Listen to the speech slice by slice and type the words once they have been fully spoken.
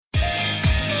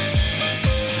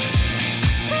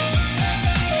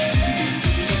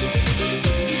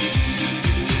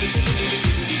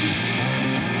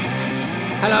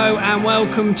Hello and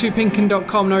welcome to PinkUn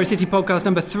Norwich City Podcast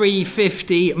number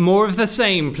 350. More of the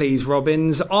same, please,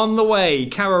 Robbins. On the way,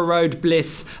 Carrow Road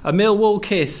bliss, a Millwall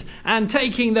kiss, and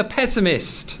taking the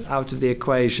pessimist out of the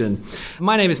equation.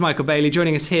 My name is Michael Bailey.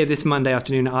 Joining us here this Monday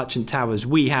afternoon at Archant Towers,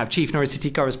 we have Chief Norwich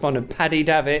City correspondent Paddy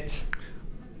Davitt.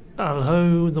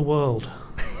 Hello, the world.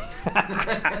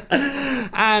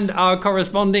 And our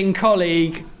corresponding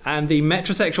colleague and the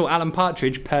metrosexual Alan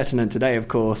Partridge, pertinent today, of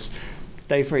course,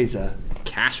 Dave Freezer.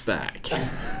 Cashback.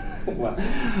 Well,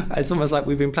 it's almost like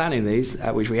we've been planning these,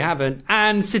 which we haven't.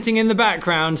 And sitting in the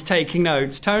background taking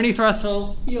notes, Tony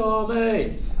Thrussell. You're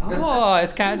me. Oh,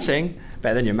 it's catching.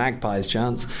 Better than your Magpies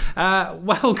chance.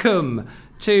 Welcome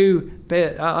to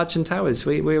Archant Towers.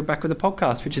 We're back with a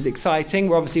podcast, which is exciting.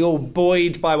 We're obviously all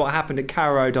buoyed by what happened at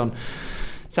Carrow Road on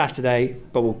Saturday,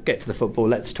 but we'll get to the football.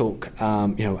 Let's talk,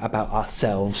 about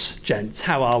ourselves, gents.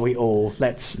 How are we all?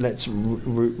 Let's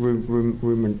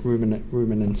ruminate.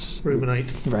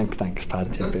 Rank, thanks, Pad.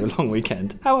 It's been a long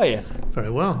weekend. How are you? Very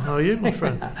well. How are you, my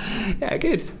friend? Yeah,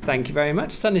 good. Thank you very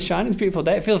much. Sun is shining. It's a beautiful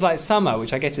day. It feels like summer,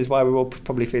 which I guess is why we're all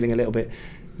probably feeling a little bit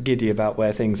giddy about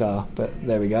where things are. But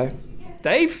there we go.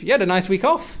 Dave, you had a nice week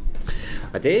off.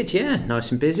 I did, yeah. Nice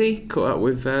and busy. Caught up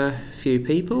with a few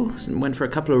people. Went for a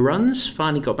couple of runs.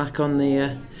 Finally got back on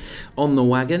the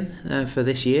wagon for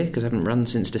this year because I haven't run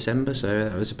since December. So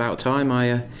it was about time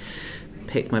I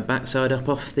picked my backside up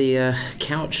off the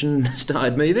couch and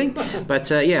started moving.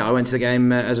 But I went to the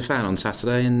game as a fan on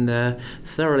Saturday and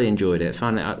thoroughly enjoyed it.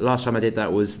 Finally, last time I did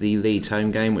that was the Leeds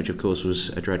home game, which of course was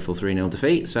a dreadful 3-0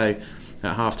 defeat. So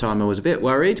at half time I was a bit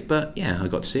worried, but yeah, I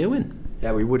got to see a win.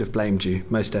 Yeah, we would have blamed you,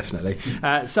 most definitely.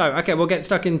 We'll get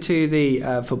stuck into the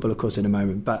football, of course, in a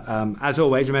moment. But as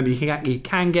always, remember, you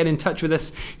can get in touch with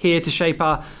us here to share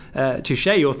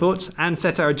your thoughts and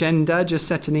set our agenda. Just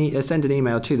send an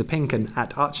email to the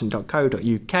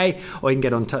pinkun@archant.co.uk, or you can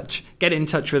get in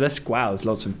touch with us. Wow, there's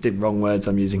lots of wrong words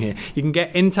I'm using here. You can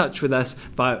get in touch with us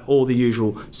via all the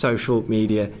usual social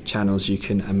media channels you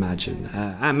can imagine.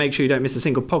 And make sure you don't miss a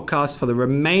single podcast for the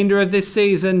remainder of this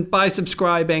season by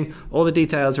subscribing. All the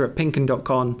details are at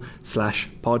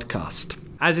pinkun.com/podcast.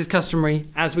 As is customary,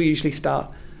 as we usually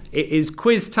start, it is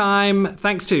quiz time.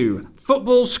 Thanks to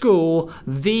Football School,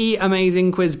 the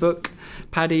amazing quiz book.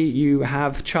 Paddy, you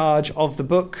have charge of the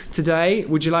book today.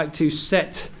 Would you like to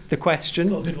set the question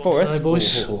for us? Today,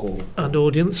 boys and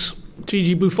audience.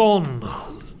 Gigi Buffon,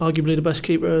 arguably the best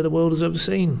keeper the world has ever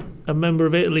seen. A member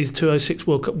of Italy's 2006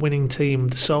 World Cup winning team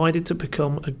decided to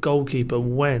become a goalkeeper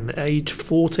when, aged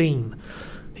 14,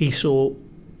 he saw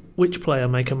which player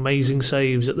make amazing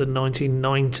saves at the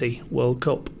 1990 World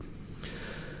Cup.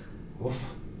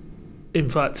 Oof. In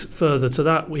fact, further to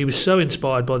that, he was so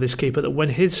inspired by this keeper that when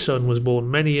his son was born,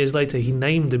 many years later, he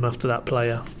named him after that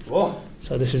player. Whoa.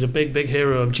 So this is a big, big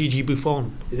hero of Gigi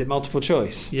Buffon. Is it multiple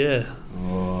choice? Yeah.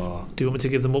 Oh. Do you want me to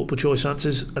give the multiple choice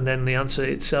answers and then the answer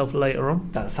itself later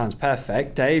on? That sounds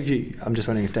perfect. Dave, I'm just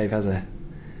wondering if Dave has a...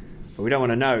 But we don't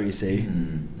want to know, you see.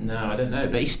 No, I don't know.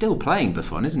 But he's still playing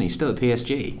Buffon, isn't he? Still at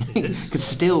PSG. Could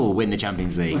still win the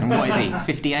Champions League. And what is he,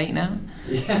 58 now?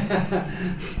 Yeah.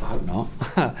 I hope not.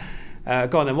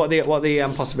 Go on then. What are the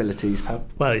possibilities, pal?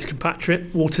 Well, his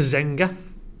compatriot, Walter Zenga,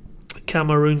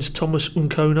 Cameroon's Thomas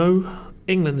Nkono,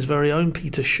 England's very own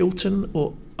Peter Shilton,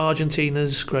 or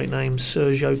Argentina's great name,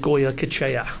 Sergio Goya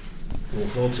Kachea.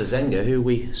 Walter Zenga, who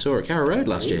we saw at Carrow Road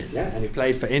last year. Yeah, and he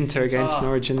played for Inter against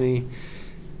Norwich in the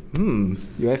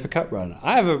UEFA Cup run.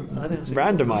 I have a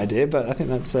random idea, but I think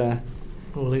that's...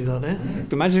 We'll leave that there.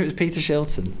 Imagine if it was Peter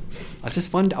Shilton.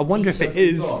 I wonder if it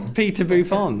is Peter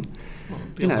Buffon.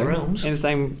 In the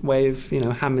same way of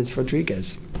James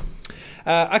Rodriguez.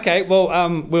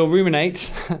 We'll ruminate.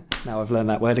 Now I've learned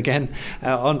that word again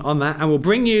on that, and we'll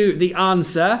bring you the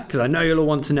answer because I know you'll all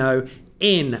want to know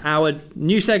in our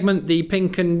new segment, the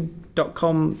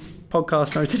PinkUn.com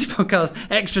podcast, Norwich City Podcast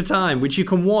Extra Time, which you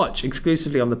can watch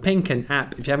exclusively on the PinkUn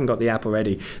app. If you haven't got the app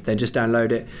already, then just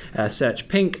download it. Search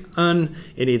PinkUn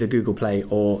in either Google Play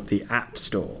or the App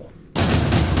Store.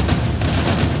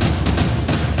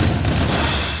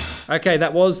 Okay,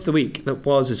 that was the week.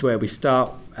 Is where we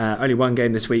start. Only one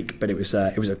game this week, but it was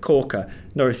a corker.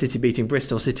 Norwich City beating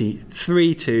Bristol City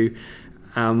 3-2,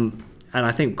 and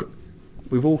I think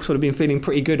we've all sort of been feeling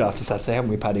pretty good after Saturday, haven't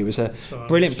we, Paddy? It was a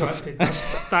brilliant...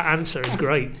 That answer is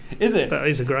great. Is it? That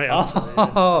is a great answer. Yeah.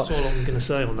 That's all I'm going to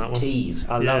say on that one. Tease.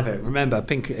 I love it. Remember,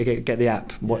 get the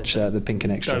app. Watch the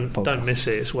PinkUn Extra podcast. Don't miss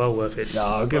it. It's well worth it.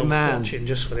 Oh, good man. Watching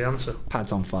just for the answer.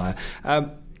 Pad's on fire.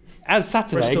 As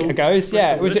Saturday goes,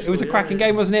 it was a cracking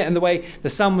game, wasn't it? And the way the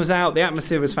sun was out, the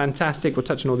atmosphere was fantastic. We'll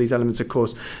touch on all these elements, of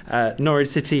course. Norwich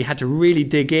City had to really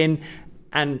dig in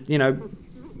and,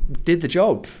 did the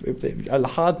job. It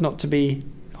was hard not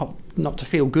to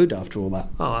feel good after all that.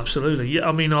 Oh, absolutely. Yeah,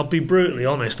 I mean, I'll be brutally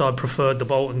honest. I preferred the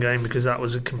Bolton game because that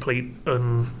was a complete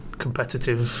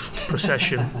uncompetitive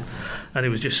procession, and it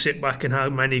was just sit back and how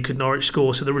many could Norwich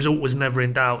score. So the result was never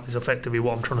in doubt. Is effectively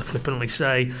what I'm trying to flippantly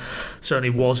say.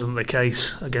 Certainly wasn't the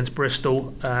case against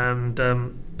Bristol, and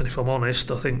if I'm honest,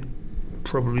 I think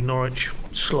probably Norwich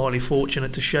slightly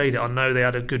fortunate to shade it. I know they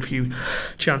had a good few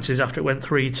chances after it went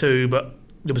 3-2, but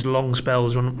there was long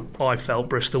spells when I felt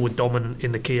Bristol were dominant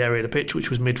in the key area of the pitch, which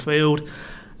was midfield.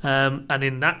 And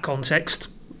in that context,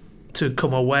 to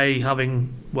come away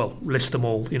having, list them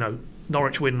all,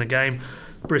 Norwich win the game.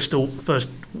 Bristol,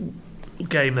 first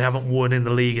game they haven't won in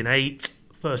the league in 8.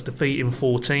 First defeat in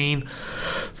 14.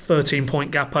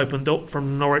 13-point gap opened up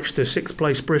from Norwich to 6th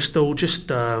place Bristol. Just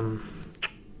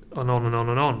and on and on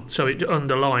and on. So it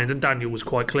underlined, and Daniel was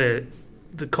quite clear,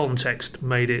 the context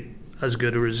made it as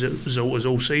good a result as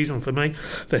all season for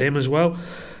him as well.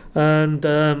 And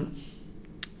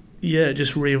it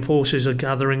just reinforces a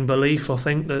gathering belief, I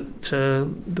think, that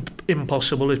the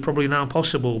impossible is probably now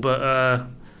possible. But I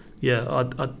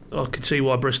could see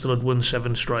why Bristol had won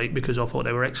 7 straight, because I thought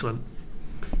they were excellent.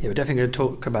 Yeah, we're definitely going to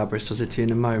talk about Bristol City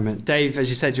in a moment. Dave, as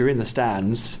you said, you're in the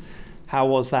stands. How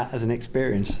was that as an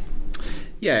experience?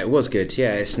 Yeah, it was good.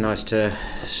 Yeah, it's nice to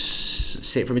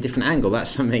see it from a different angle.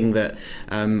 That's something that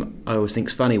I always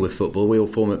think's funny with football. We all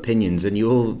form opinions, and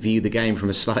you all view the game from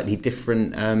a slightly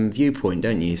different viewpoint,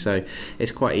 don't you? So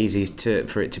it's quite easy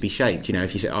for it to be shaped.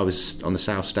 If you say I was on the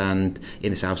south stand,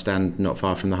 not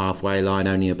far from the halfway line,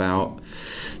 only about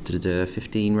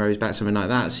 15 rows back, something like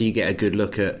that. So you get a good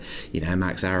look at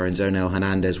Max Aarons, Onel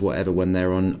Hernandez, whatever, when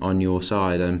they're on your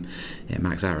side.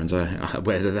 Max Aarons,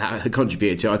 whether that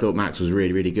contributed to, I thought Max was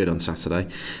really, really good on Saturday.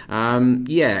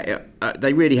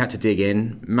 They really had to dig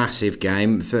in. Massive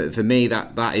game. For me,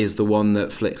 that is the one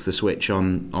that flicks the switch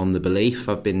on the belief.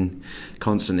 I've been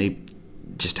constantly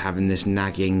just having this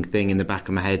nagging thing in the back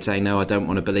of my head saying, no, I don't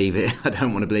want to believe it. I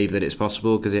don't want to believe that it's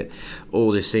possible, because it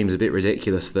all just seems a bit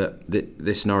ridiculous that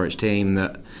this Norwich team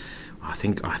that I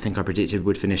think I predicted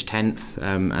would finish 10th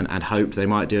and hoped they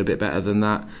might do a bit better than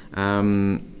that,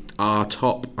 are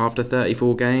top after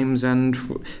 34 games,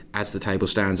 and as the table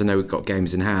stands, I know we've got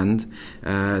games in hand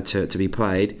to be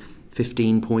played,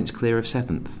 15 points clear of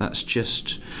 7th. That's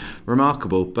just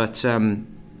remarkable. But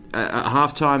at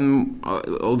half-time,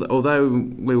 although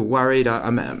we were worried,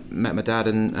 I met my dad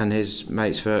and his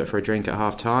mates for a drink at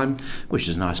half-time, which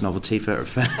is a nice novelty from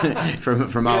our...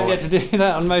 You don't get to do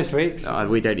that on most weeks.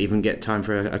 We don't even get time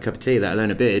for a cup of tea, let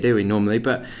alone a beer, do we, normally?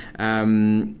 But...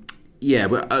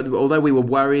 although we were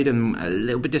worried and a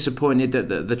little bit disappointed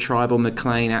that the Tribal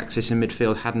McLean axis in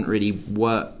midfield hadn't really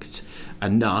worked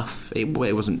enough. It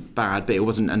wasn't bad, but it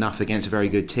wasn't enough against a very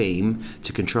good team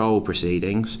to control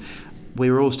proceedings. We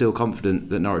were all still confident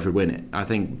that Norwich would win it. I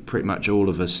think pretty much all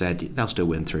of us said they'll still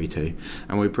win 3-2,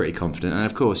 and we were pretty confident. And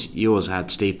of course, you also had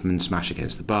Steepman smash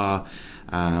against the bar.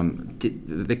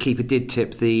 The keeper did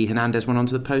tip the Hernandez one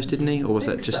onto the post, didn't he? Or was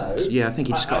that just... So. Yeah, I think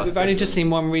he just got... We've only just seen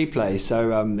one replay,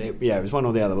 so it was one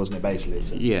or the other, wasn't it, basically?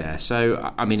 So. Yeah,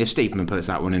 so, I mean, if Steepman puts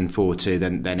that one in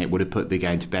 4-2, then it would have put the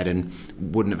game to bed and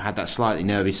wouldn't have had that slightly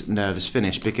nervous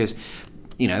finish, because...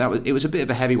 it was a bit of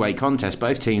a heavyweight contest.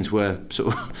 Both teams were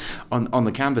sort of on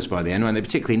the canvas by the end.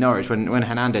 Particularly Norwich, when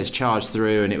Hernandez charged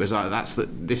through, and it was like,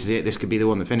 this is it. This could be the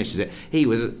one that finishes it. He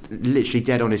was literally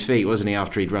dead on his feet, wasn't he?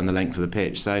 After he'd run the length of the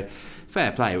pitch. So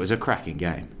fair play. It was a cracking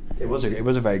game. It was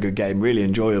a very good game, really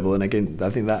enjoyable. And again,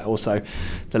 I think that also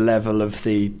the level of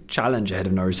the challenge ahead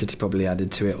of Norwich City probably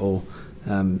added to it all.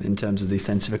 In terms of the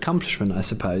sense of accomplishment, I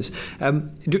suppose.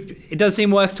 It does seem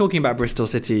worth talking about Bristol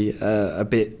City a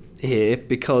bit here,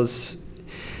 because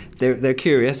they're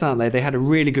curious, aren't they? They had a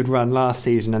really good run last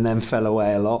season and then fell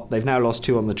away a lot. They've now lost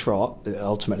 2 on the trot.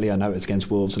 Ultimately, I know it's against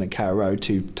Wolves and at Carrow Road,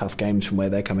 2 tough games from where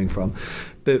they're coming from.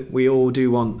 But we all do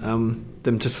want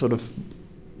them to sort of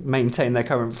maintain their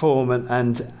current form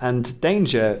and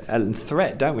danger and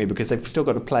threat, don't we? Because they've still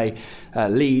got to play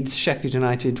Leeds, Sheffield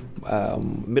United,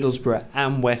 Middlesbrough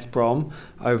and West Brom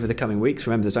over the coming weeks.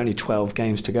 Remember, there's only 12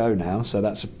 games to go now, so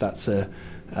that's a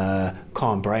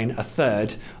can't brain a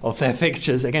third of their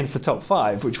fixtures against the top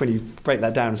 5, which when you break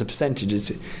that down as a percentage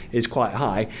is quite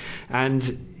high. And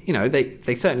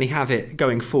they certainly have it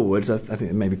going forwards. I think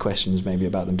there may be questions maybe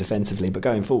about them defensively, but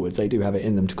going forwards they do have it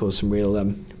in them to cause some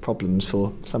real problems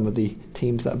for some of the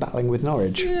teams that are battling with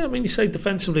Norwich. Yeah, I mean, you say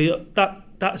defensively,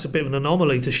 that's a bit of an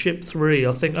anomaly to ship 3.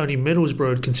 I think only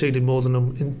Middlesbrough had conceded more than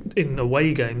them in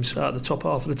away games at the top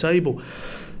half of the table.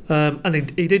 And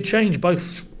he did change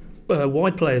both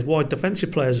wide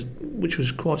defensive players, which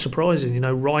was quite surprising.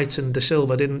 Wright and De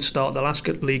Silva didn't start the last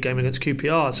league game against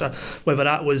QPR, so whether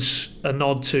that was a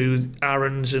nod to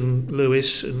Aarons and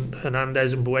Lewis and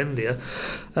Hernandez and Buendia,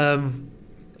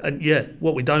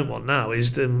 what we don't want now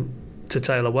is them to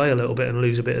tail away a little bit and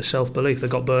lose a bit of self-belief. They've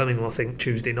got Birmingham, I think,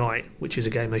 Tuesday night, which is a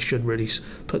game they should really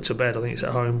put to bed. I think it's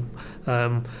at home,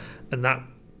 and that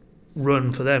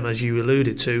run for them, as you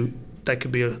alluded to, they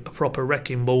could be a proper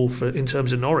wrecking ball in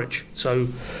terms of Norwich. So,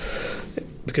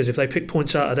 because if they pick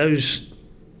points out of those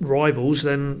rivals,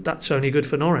 then that's only good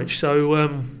for Norwich. So,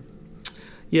 I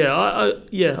see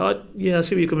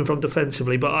where you're coming from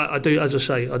defensively, but I do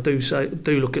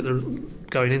look at the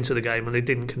going into the game, and they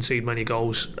didn't concede many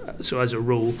goals. So, as a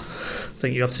rule, I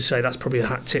think you have to say that's probably a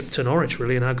hat tip to Norwich,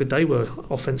 really, and how good they were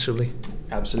offensively.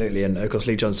 Absolutely, and of course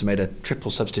Lee Johnson made a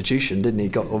triple substitution, didn't he?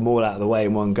 Got them all out of the way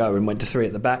in one go and went to 3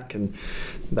 at the back, and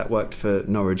that worked for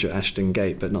Norwich at Ashton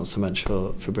Gate, but not so much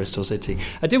for Bristol City.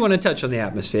 I do want to touch on the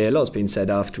atmosphere. A lot's been said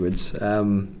afterwards.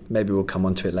 Maybe we'll come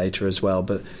on to it later as well,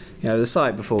 but the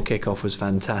sight before kick-off was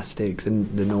fantastic. The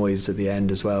noise at the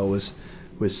end as well was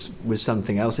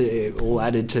something else. It all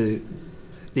added to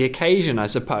the occasion, I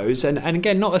suppose, and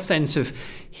again, not a sense of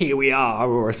here we are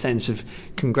or a sense of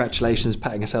congratulations,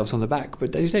 patting ourselves on the back,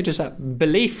 but as you say, just that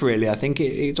belief. Really, I think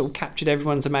it sort of captured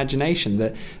everyone's imagination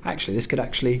that actually this could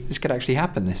actually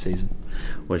happen this season.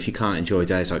 Well, if you can't enjoy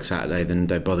days like Saturday, then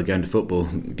don't bother going to football.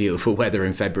 Beautiful weather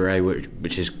in February,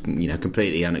 which is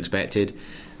completely unexpected.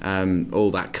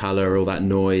 All that colour, all that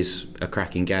noise, a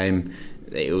cracking game.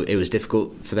 It was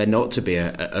difficult for there not to be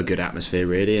a good atmosphere,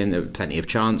 really, and there were plenty of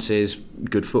chances,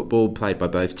 good football played by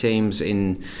both teams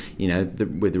in,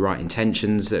 with the right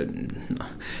intentions. That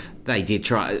they did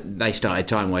try. They started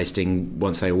time wasting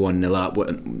once they were 1-0 up.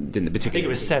 Didn't they? I think it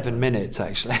was 7 minutes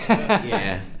actually.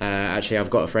 Yeah, actually, I've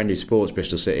got a friend who supports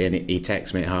Bristol City, and he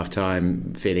texted me at half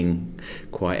time, feeling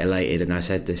quite elated, and I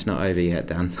said, "It's not over yet,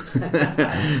 Dan."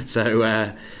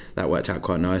 So. That worked out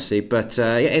quite nicely. But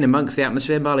in amongst the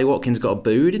atmosphere, Marley Watkins got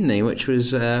booed, didn't he? Which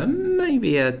was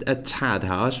maybe a tad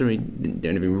harsh. I mean, didn't do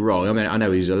anything wrong. I mean, I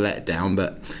know he was a letdown,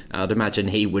 but I'd imagine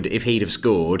he would, if he'd have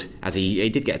scored, as he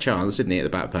did get a chance, didn't he, at the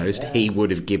back post, he would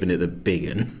have given it the big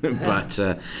one.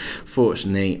 But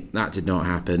fortunately, that did not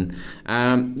happen.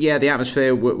 The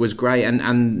atmosphere was great, and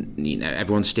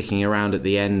everyone sticking around at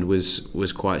the end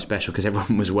was quite special, because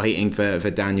everyone was waiting for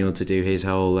Daniel to do his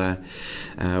whole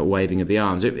waving of the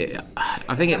arms.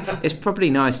 I think it's probably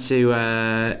nice to.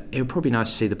 It would probably be nice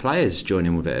to see the players join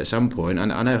in with it at some point.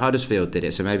 And I know Huddersfield did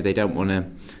it, so maybe they don't want to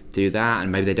do that,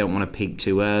 and maybe they don't want to peak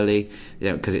too early,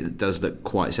 because it does look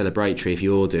quite celebratory if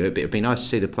you all do it. But it'd be nice to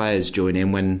see the players join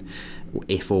in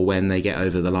if or when they get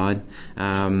over the line.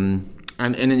 And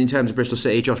in terms of Bristol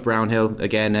City, Josh Brownhill,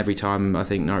 again, every time I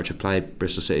think Norwich have played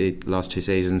Bristol City the last 2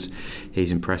 seasons,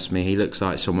 he's impressed me. He looks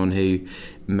like someone who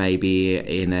maybe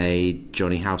in a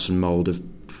Johnny Howson mould of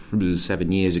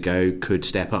 7 years ago could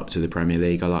step up to the Premier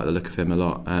League. I like the look of him a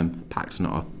lot. Pack's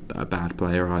not a bad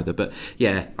player either, but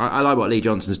I like what Lee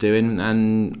Johnson's doing,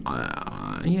 and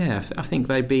I think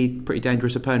they'd be pretty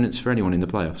dangerous opponents for anyone in the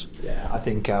playoffs. Yeah, I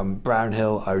think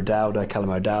Brownhill, Callum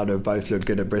O'Dowd both look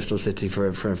good at Bristol City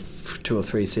for 2 or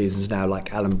 3 seasons now,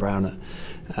 like Alan Brown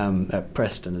at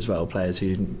Preston as well, players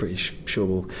who I'm pretty sure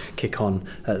will kick on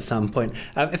at some point.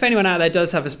 If anyone out there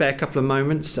does have a spare couple of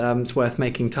moments, it's worth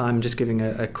making time just giving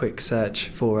a quick search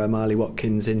for Marley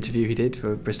Watkins' interview he did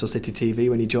for Bristol City TV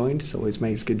when he joined. It always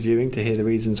makes good viewing to hear the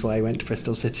reasons why he went to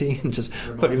Bristol City and just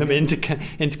putting them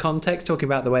into context, talking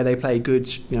about the way they play good,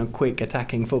 quick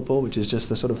attacking football, which is just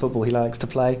the sort of football he likes to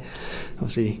play.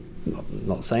 Obviously,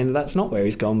 not saying that that's not where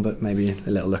he's gone, but maybe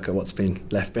a little look at what's been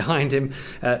left behind him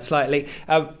slightly.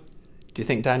 Do you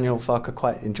think Daniel Farke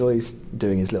quite enjoys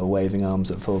doing his little waving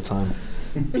arms at full time?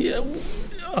 Yeah,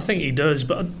 I think he does,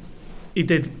 but he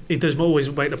does always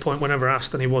make the point whenever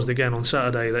asked, and he was again on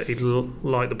Saturday, that he'd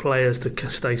like the players to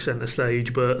stay centre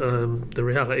stage, but the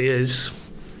reality is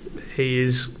he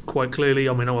is quite clearly,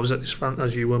 I was at this fan,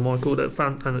 as you were, Michael,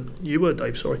 and you were,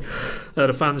 Dave, sorry,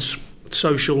 the fans'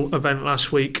 social event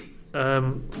last week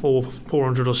for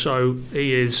 400 or so.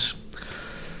 He is...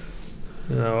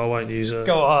 No, I won't use a...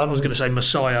 Go on. I was going to say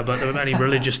Messiah, but any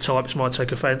religious types might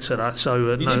take offence at that.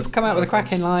 So you did come out with a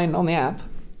cracking line on the app.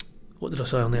 What did I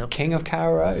say on the app? King of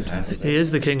Carrow Road. He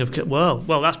is the king of... Well,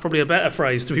 that's probably a better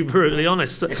phrase, to be brutally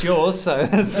honest. It's yours, so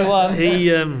that's the one.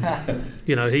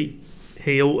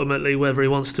 He ultimately, whether he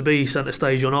wants to be centre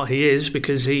stage or not, he is,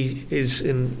 because he is,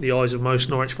 in the eyes of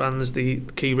most Norwich fans, the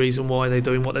key reason why they're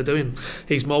doing what they're doing.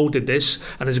 He's moulded this,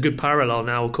 and there's a good parallel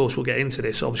now. Of course, we'll get into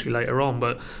this obviously later on,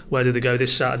 but where did they go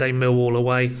this Saturday? Millwall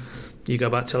away. You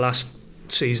go back to last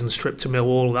season's trip to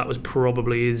Millwall, that was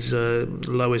probably his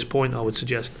lowest point, I would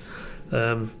suggest.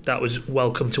 That was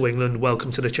welcome to England,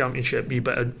 welcome to the Championship. You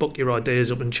better book your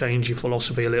ideas up and change your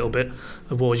philosophy a little bit,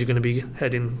 otherwise you're going to be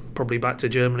heading probably back to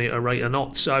Germany at a rate of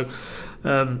knots. So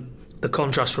the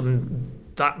contrast from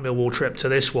that Millwall trip to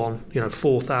this one,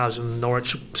 4,000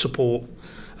 Norwich support,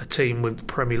 a team with the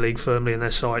Premier League firmly in their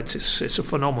sights, it's a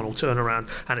phenomenal turnaround.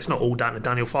 And it's not all down to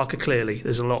Daniel Farke, clearly.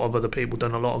 There's a lot of other people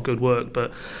done a lot of good work,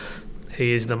 but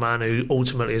he is the man who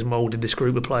ultimately has moulded this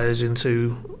group of players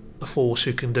into a force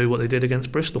who can do what they did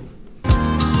against Bristol.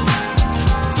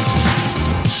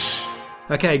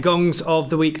 Okay, gongs of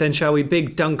the week then, shall we?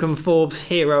 Big Duncan Forbes,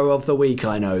 hero of the week.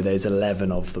 I know there's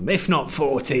 11 of them, if not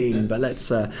 14, but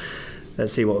let's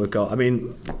see what we've got. I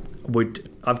mean,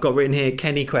 I've got written here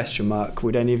Kenny ?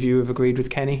 Would any of you have agreed with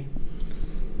Kenny?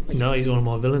 No, he's one of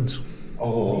my villains.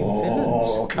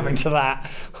 Oh, coming to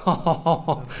that.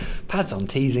 Pad's on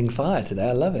teasing fire today.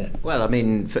 I love it. Well, I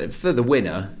mean, for the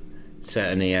winner,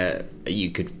 certainly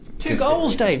you could. 2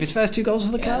 goals, Dave. His first 2 goals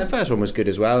for the club. The first one was good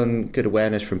as well, and good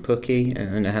awareness from Pukki.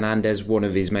 And Hernandez, one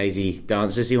of his mazy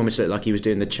dances. He almost looked like he was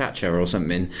doing the cha-cha or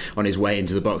something on his way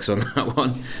into the box on that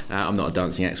one. I'm not a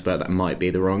dancing expert. That might be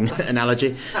the wrong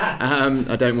analogy.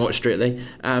 I don't watch Strictly.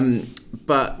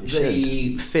 But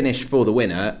the finish for the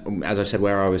winner, as I said,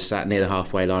 where I was sat near the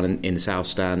halfway line in the south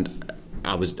stand,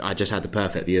 I just had the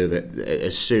perfect view of it.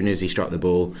 As soon as he struck the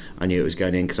ball, I knew it was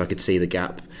going in because I could see the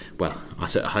gap. Well, I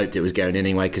sort of hoped it was going in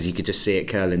anyway because you could just see it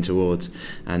curling towards.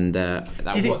 And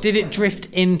did it drift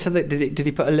into the? Did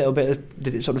he put a little bit of?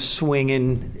 Did it sort of swing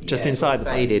in just inside the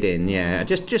box? Faded in, yeah,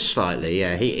 just slightly.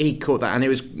 Yeah, he caught that, and it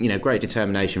was great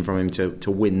determination from him to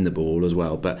win the ball as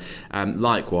well. But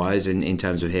likewise, in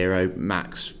terms of hero,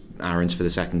 Max Aarons for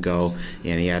the second goal.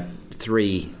 He had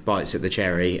 3 bites at the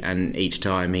cherry, and each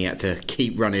time he had to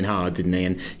keep running hard, didn't he?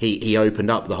 And he opened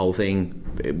up the whole thing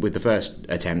with the first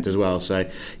attempt as well. So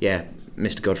yeah,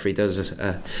 Mr. Godfrey does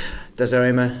owe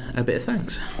him a bit of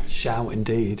thanks. Shout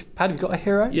indeed. Pad, you got a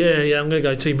hero? Yeah, I'm going to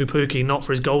go Timu Pukki, not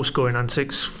for his goal scoring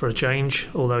antics for a change,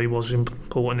 although he was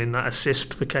important in that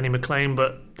assist for Kenny McLean.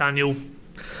 But Daniel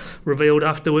revealed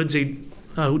afterwards, do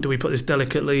we put this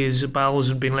delicately, his bowels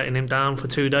had been letting him down for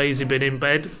 2 days. He'd been in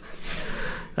bed.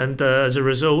 And as a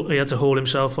result, he had to haul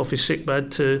himself off his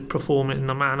sickbed to perform it in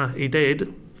the manner he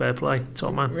did. Fair play,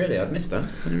 top man. Really? I'd missed that.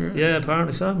 Yeah,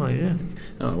 apparently so, mate, yeah.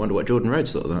 Oh, I wonder what Jordan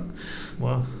Rhodes thought of that.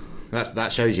 Well,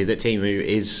 that shows you that Timu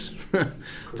is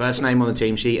first name on the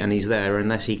team sheet, and he's there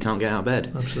unless he can't get out of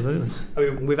bed. Absolutely. I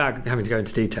mean, without having to go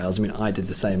into details, I mean, I did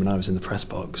the same when I was in the press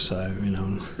box, so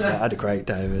I had a great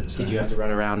day of it. So. Did you have to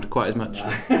run around quite as much?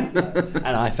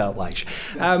 And I felt like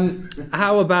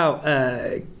how about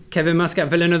Kevin Muscat,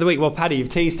 villain of the week? Well, Paddy, you've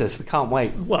teased us. We can't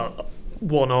wait. Well,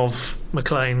 one of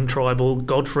McLean, Tribal,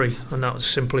 Godfrey, and that was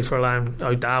simply for allowing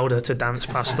O'Dowda to dance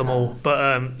past them all.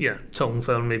 But tongue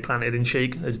firmly planted in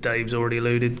cheek, as Dave's already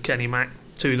alluded. Kenny Mack,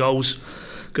 2 goals,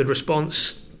 good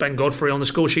response. Ben Godfrey on the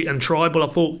score sheet, and Tribal, I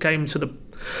thought, came to the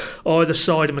either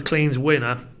side of McLean's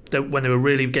winner when they were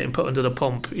really getting put under the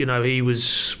pump. He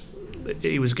was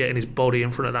getting his body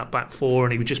in front of that back four,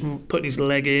 and he was just putting his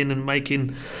leg in and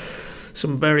making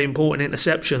some very important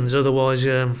interceptions. Otherwise,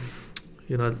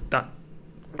 that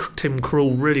Tim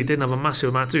Krul really didn't have a massive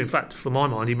amount to do. In fact, for my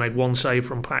mind, he made 1 save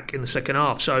from Pack in the second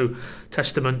half. So,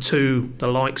 testament to the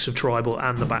likes of Tribal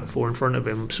and the back four in front of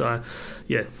him. So,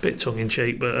 yeah, bit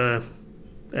tongue-in-cheek, but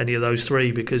any of those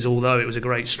 3, because although it was a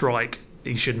great strike,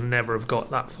 he should never have got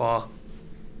that far.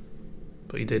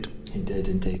 But he did. He did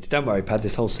indeed. Don't worry, Pad,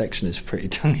 this whole section is pretty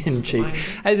tongue-in-cheek.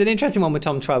 It's an interesting one with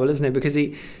Tom Tribal, isn't it? Because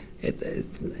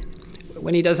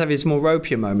when he does have his more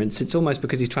ropier moments, it's almost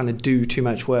because he's trying to do too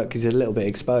much work because he's a little bit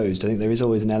exposed. I think there is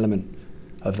always an element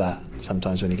of that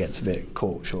sometimes when he gets a bit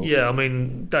caught short. Yeah, I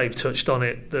mean, Dave touched on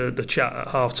it, the chat at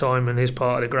half-time and his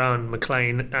part of the ground.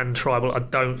 McLean and Tribal, I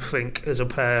don't think as a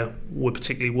pair were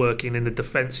particularly working in the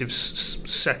defensive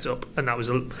setup, and that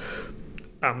was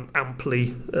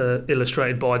amply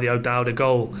illustrated by the O'Dowda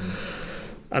goal.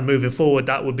 And moving forward,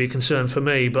 that would be a concern for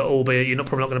me, but albeit you're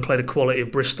probably not going to play the quality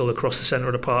of Bristol across the centre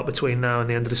of the park between now and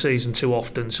the end of the season too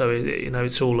often. So,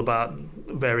 it's all about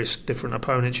various different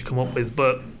opponents you come up with.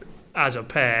 But as a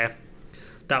pair,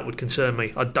 that would concern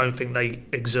me. I don't think they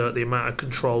exert the amount of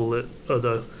control that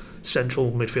other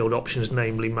central midfield options,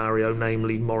 namely Mario,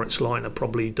 namely Moritz Leitner,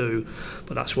 probably do.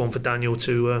 But that's one for Daniel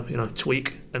to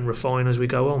tweak and refine as we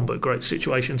go on. But great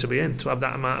situation to be in, to have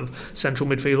that amount of central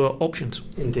midfield options.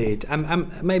 Indeed.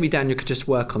 Maybe Daniel could just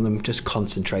work on them just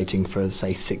concentrating for,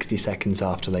 say, 60 seconds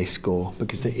after they score,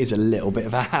 because there is a little bit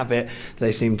of a habit.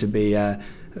 They seem to be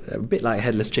a bit like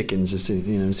headless chickens as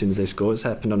soon as they score. It's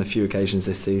happened on a few occasions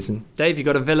this season. Dave, you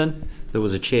got a villain? There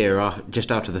was a cheer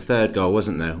just after the third goal,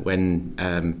 wasn't there,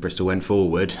 when Bristol went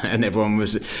forward, and everyone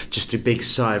was just a big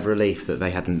sigh of relief that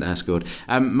they hadn't scored.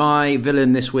 My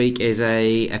villain this week is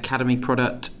a academy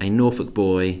product, a Norfolk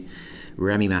boy,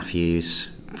 Remy Matthews,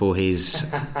 for his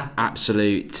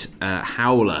absolute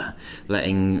howler,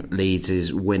 letting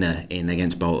Leeds' winner in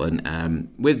against Bolton,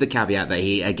 with the caveat that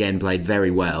he again played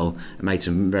very well and made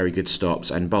some very good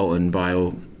stops, and Bolton, by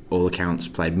all accounts,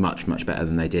 played much better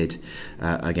than they did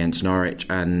against Norwich,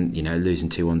 and losing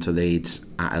 2-1 to Leeds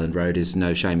at Elland Road is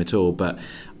no shame at all. But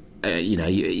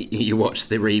you watch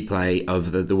the replay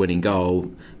of the winning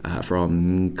goal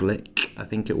from Glick, I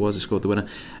think it was, who scored the winner,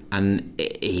 and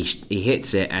he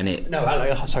hits it, and it... No,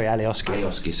 Alioski.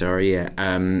 Alioski, sorry, yeah.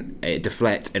 It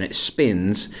deflects and it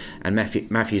spins, and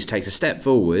Matthews takes a step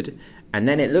forward, and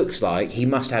then it looks like he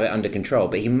must have it under control,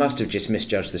 but he must have just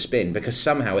misjudged the spin, because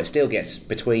somehow it still gets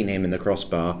between him and the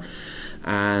crossbar.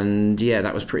 And yeah,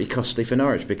 that was pretty costly for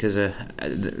Norwich, because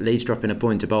Leeds dropping a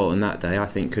point to Bolton that day, I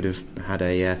think, could have had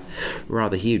a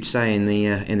rather huge say in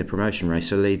the promotion race.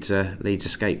 So Leeds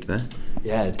escaped there.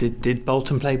 Yeah, did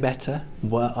Bolton play better?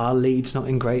 Are Leeds not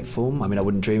in great form? I mean, I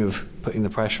wouldn't dream of putting the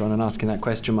pressure on and asking that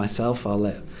question myself. I'll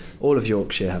let all of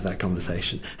Yorkshire have that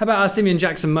conversation. How about our Simeon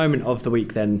Jackson moment of the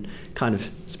week then? Kind of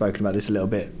spoken about this a little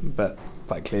bit, but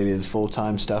quite clearly the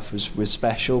full-time stuff was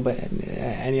special, but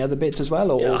any other bits as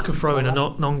well? Yeah, I could throw in a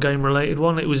non-game related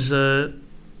one. It was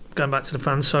going back to the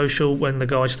fan social when the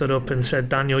guy stood up and said,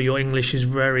 "Daniel, your English is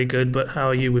very good, but how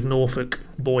are you with Norfolk,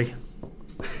 boy?"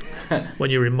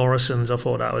 When you were in Morrison's, I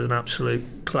thought that was an absolute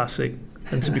classic.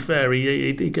 And to be fair,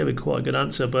 he gave a quite a good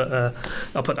answer, but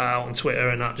I put that out on Twitter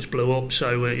and that just blew up.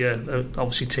 So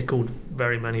obviously tickled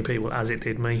very many people, as it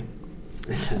did me.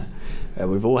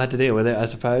 We've all had to deal with it, I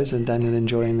suppose, and Daniel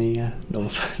enjoying the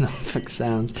Norfolk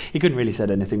sounds. He couldn't really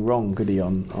said anything wrong, could he,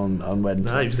 on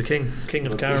Wednesday? No, he was the king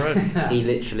of Carrow Road. He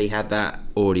literally had that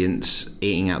audience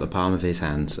eating out the palm of his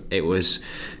hands. It was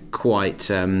quite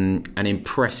an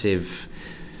impressive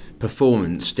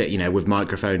performance, with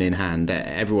microphone in hand.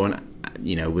 Everyone,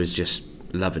 was just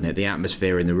loving it. The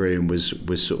atmosphere in the room was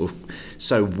sort of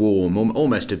so warm,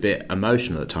 almost a bit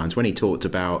emotional at times, when he talked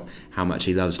about how much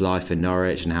he loves life in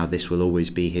Norwich and how this will always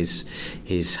be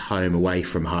his home away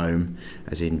from home,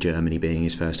 as in Germany being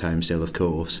his first home still, of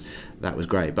course. That was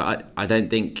great, but I don't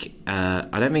think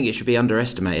it should be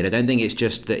underestimated. I don't think it's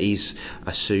just that he's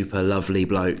a super lovely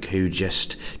bloke who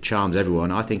just charms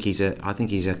everyone. I think he's a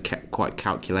quite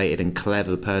calculated and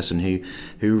clever person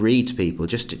who reads people,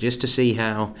 just to see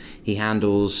how he not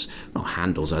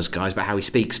handles us guys, but how he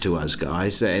speaks to us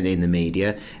guys in the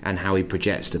media, and how he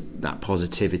projects that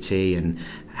positivity, and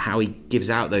how he gives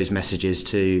out those messages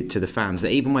to the fans, that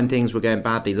even when things were going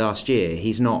badly last year,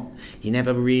 he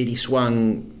never really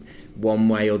swung one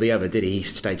way or the other, did he? He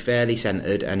stayed fairly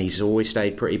centred, and he's always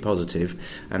stayed pretty positive,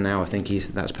 and now I think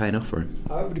that's paying off for him.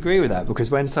 I would agree with that, because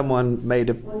when someone made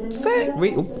a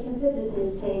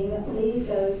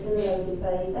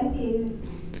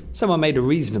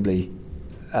reasonably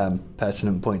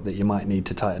pertinent point that you might need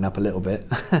to tighten up a little bit,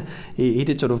 he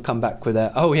did sort of come back with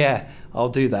 "oh yeah, I'll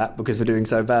do that because we're doing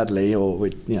so badly," or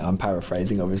I'm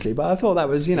paraphrasing obviously, but I thought that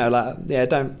was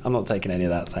I'm not taking any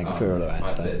of that, thanks. We're all right.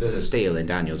 So. There's a steel in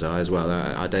Daniel's eye as well.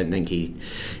 I don't think he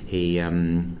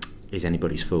is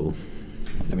anybody's fool.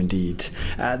 No, indeed.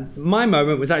 My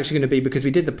moment was actually going to be, because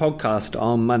we did the podcast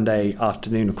on Monday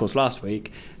afternoon, of course, last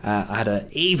week. I had an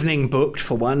evening booked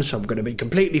for one, so I'm going to be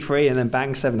completely free, and then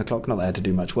bang, 7 o'clock. Not that I had to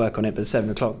do much work on it, but 7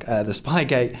 o'clock, the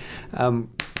Spygate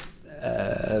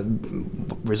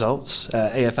results,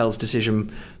 AFL's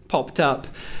decision popped up.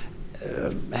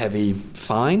 Heavy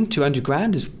fine, 200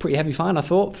 grand is a pretty heavy fine, I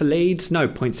thought, for Leeds. No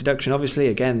points deduction, obviously.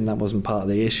 Again, that wasn't part of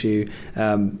the issue.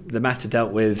 The matter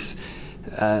dealt with,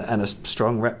 and a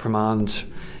strong reprimand,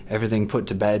 everything put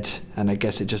to bed, and I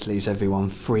guess it just leaves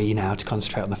everyone free now to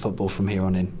concentrate on the football from here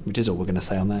on in, which is all we're going to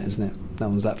say on that, isn't it? No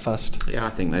one's that fussed. Yeah, I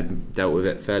think they've dealt with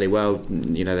it fairly well.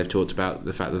 They've talked about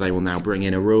the fact that they will now bring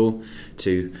in a rule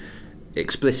to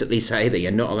explicitly say that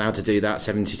you're not allowed to do that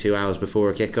 72 hours before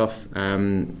a kickoff,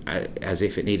 as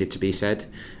if it needed to be said.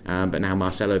 But now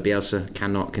Marcelo Bielsa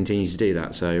cannot continue to do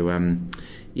that. So,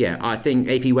 yeah, I think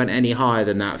if he went any higher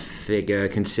than that figure,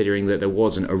 considering that there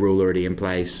wasn't a rule already in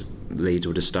place, Leeds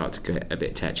will just start to get a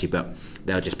bit tetchy, but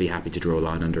they'll just be happy to draw a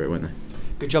line under it, won't they?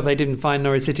 Good job they didn't fine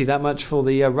Norwich City that much for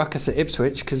the ruckus at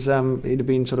Ipswich, because it'd have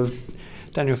been sort of...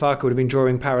 Daniel Farke would have been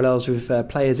drawing parallels with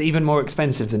players even more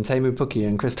expensive than Teemu Pukki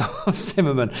and Christoph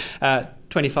Zimmerman.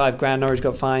 25 grand Norwich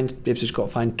got fined. Ipswich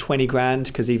got fined 20 grand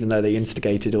because even though they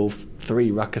instigated all 3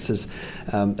 ruckuses,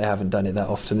 they haven't done it that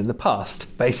often in the past,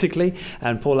 basically.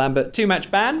 And Paul Lambert,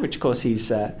 2-match ban, which of course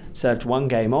he's served 1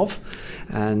 game of,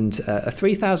 and a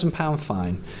 £3,000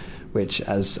 fine, which,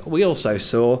 as we also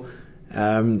saw,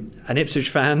 an Ipswich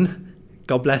fan,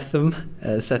 God bless them,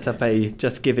 set up a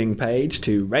Just Giving page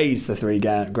to raise the 3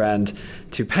 grand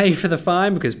to pay for the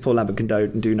fine, because Paul Lambert can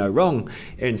do no wrong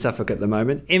in Suffolk at the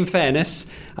moment. In fairness,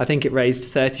 I think it raised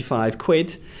 35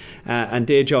 quid. And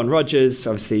dear John Rogers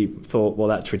obviously thought, well,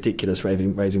 that's ridiculous,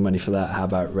 raising money for that. How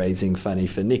about raising funny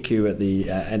for Niku at the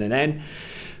NNN?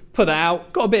 Put that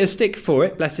out. Got a bit of stick for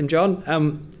it, bless him,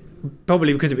 John.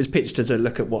 Probably because it was pitched as a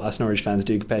look at what us Norwich fans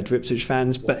do compared to Ipswich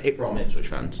fans. From Ipswich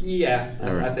fans? Yeah,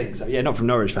 I think so. Yeah, not from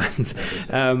Norwich fans.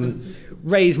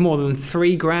 Raised more than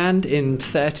 3 grand in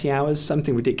 30 hours,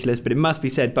 something ridiculous. But it must be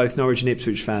said, both Norwich and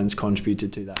Ipswich fans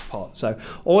contributed to that pot. So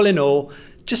all in all,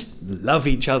 just love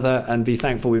each other and be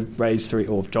thankful we've raised 3,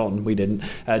 or John, we didn't.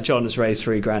 John has raised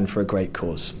 3 grand for a great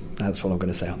cause. That's all I'm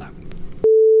going to say on that.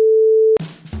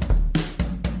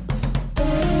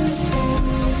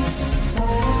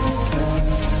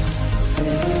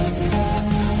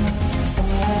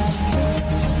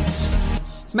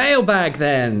 Mailbag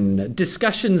then.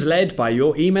 Discussions led by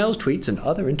your emails, tweets and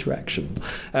other interaction,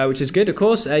 which is good, of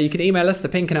course. You can email us,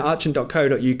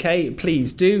 thepinkun@archant.co.uk.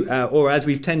 Please do, or as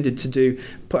we've tended to do,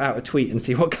 put out a tweet and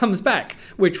see what comes back,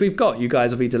 which we've got. You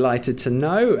guys will be delighted to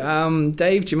know.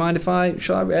 Dave, do you mind if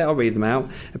I'll read them out.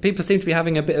 People seem to be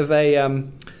having a bit of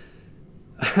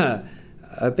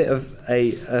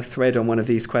a thread on one of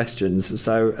these questions,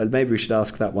 so maybe we should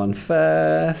ask that one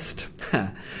first.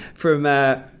 From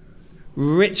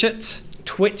Richard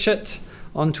Twitchett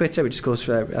on Twitter, which is, of course,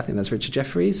 I think that's Richard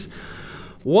Jeffries.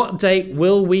 What date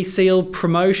will we seal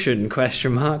promotion? ?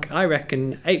 I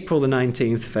reckon April the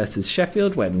 19th versus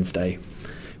Sheffield Wednesday,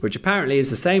 which apparently is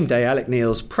the same day Alec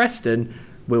Neil's Preston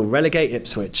will relegate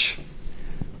Ipswich.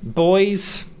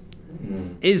 Boys,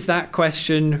 is that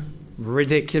question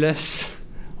ridiculous,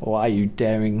 or are you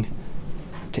daring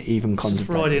to even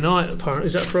contemplate? Friday night, apparently.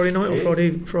 Is that Friday night or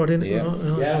Friday night?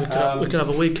 Yeah. We could have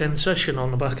a weekend session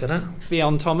on the back of that.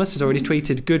 Fionn Thomas has already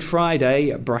tweeted Good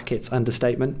Friday, brackets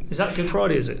understatement. Is that Good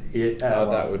Friday, is it? Yeah,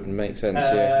 that would make sense,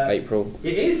 yeah. April.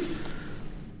 It is?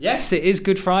 Yes, it is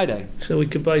Good Friday. So we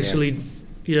could basically,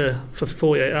 for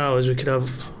 48 hours, we could have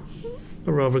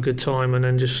a rather good time and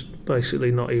then just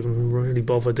basically not even really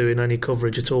bother doing any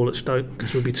coverage at all at Stoke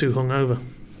because we'd be too hungover.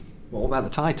 Well, what about the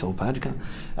title, Pad?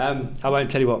 I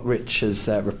won't tell you what Rich has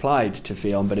replied to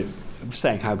Fionn, but it was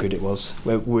saying how good it was.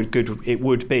 Good it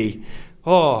would be.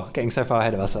 Oh, getting so far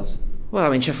ahead of ourselves. Well, I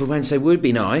mean, Sheffield Wednesday would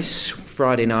be nice.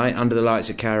 Friday night under the lights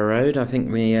at Carrow Road. I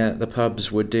think the pubs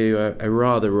would do a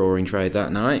rather roaring trade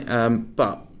that night.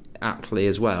 But aptly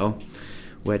as well,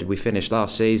 where did we finish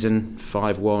last season?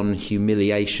 5-1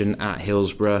 humiliation at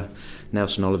Hillsborough.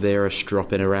 Nelson Oliveira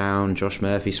stropping around, Josh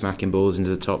Murphy smacking balls into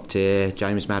the top tier,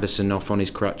 James Maddison off on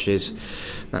his crutches.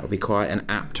 That would be quite an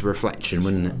apt reflection,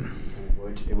 wouldn't it?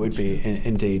 It would be,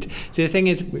 indeed. See, the thing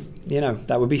is,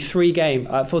 that would be 3 games.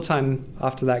 Full time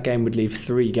after that game would leave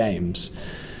 3 games.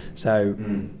 So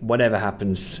whatever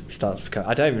happens starts to become...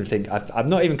 I don't even think... I'm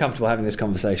not even comfortable having this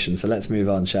conversation, so let's move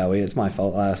on, shall we? It's my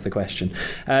fault I asked the question.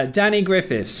 Danny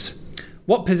Griffiths.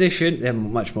 What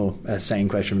position... much more sane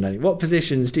question from Danny. What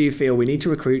positions do you feel we need to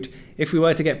recruit if we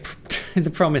were to get the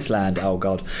promised land? Oh,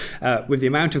 God. With the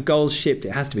amount of goals shipped,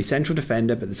 it has to be central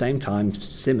defender, but at the same time,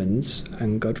 Zimmerman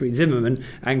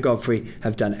and Godfrey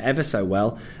have done ever so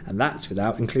well, and that's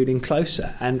without including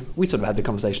Closer. And we sort of had the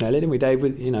conversation earlier, didn't we, Dave,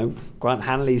 with, Grant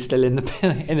Hanley's still in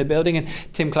the building, and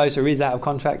Tim Closer is out of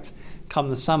contract come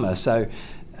the summer. So...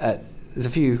 there's a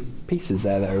few pieces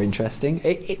there that are interesting.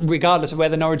 Regardless of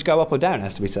whether Norwich go up or down,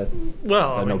 has to be said.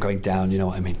 Well, they're not going down, you know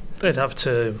what I mean. They'd have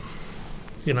to...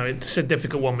 it's a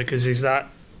difficult one because is that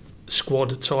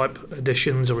squad type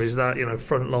additions or is that,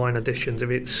 front-line additions? If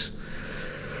it's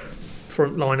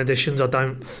front-line additions, I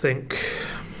don't think...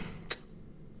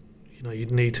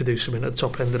 you'd need to do something at the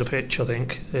top end of the pitch, I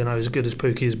think. As good as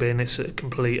Pookie has been, it's a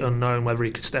complete unknown whether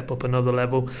he could step up another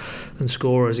level and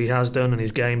score as he has done and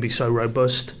his game be so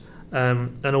robust.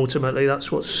 And ultimately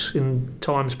that's what's in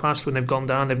times past when they've gone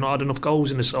down, they've not had enough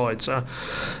goals in the side, so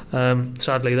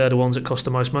sadly they're the ones that cost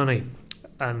the most money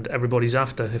and everybody's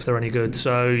after if they're any good,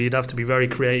 so you'd have to be very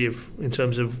creative in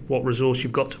terms of what resource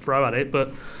you've got to throw at it,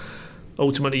 but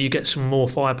ultimately you get some more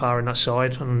firepower in that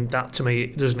side, and that to me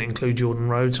doesn't include Jordan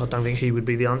Rhodes. I don't think he would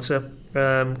be the answer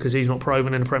because he's not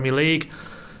proven in the Premier League.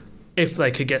 If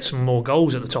they could get some more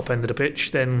goals at the top end of the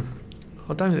pitch, then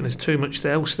I don't think there's too much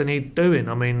else they need doing.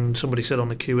 I mean, somebody said on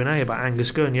the Q&A about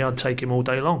Angus Gunn, yeah, I'd take him all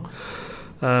day long.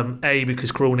 A,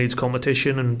 because Krul needs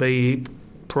competition, and B,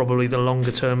 probably the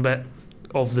longer term bet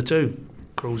of the two.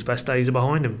 Krul's best days are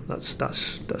behind him.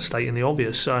 That's stating the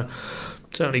obvious. So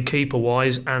certainly keeper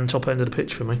wise and top end of the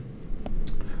pitch for me.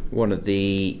 One of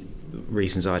the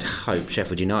reasons I'd hope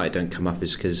Sheffield United don't come up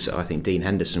is because I think Dean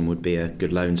Henderson would be a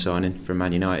good loan signing from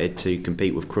Man United to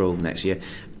compete with Krul next year.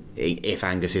 If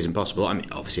Angus isn't possible, I mean,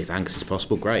 obviously if Angus is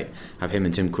possible, great. Have him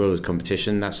and Tim Krul as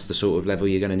competition. That's the sort of level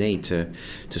you're going to need to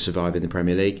survive in the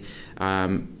Premier League.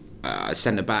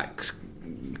 Centre backs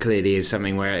clearly is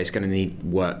something where it's going to need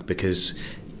work, because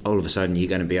all of a sudden you're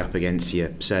going to be up against your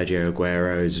Sergio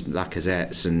Aguero's,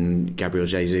 Lacazette's and Gabriel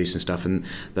Jesus and stuff, and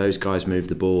those guys move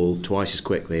the ball twice as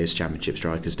quickly as Championship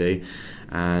strikers do,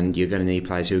 and you're going to need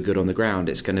players who are good on the ground.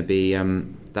 It's going to be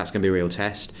that's going to be a real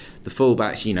test. The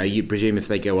fullbacks, you presume if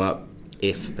they go up,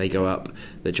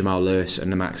 that Jamal Lewis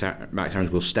and the Max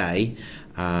Aarons will stay.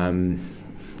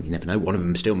 You never know, one of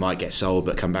them still might get sold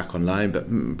but come back on loan,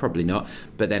 but probably not.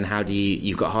 But then how do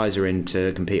you've got Heiser in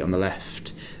to compete on the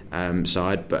left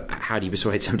side, but how do you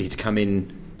persuade somebody to come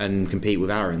in and compete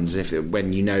with Aarons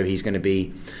when you know he's going to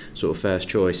be sort of first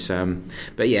choice?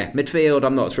 But yeah, midfield,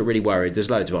 I'm not really worried.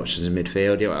 There's loads of options in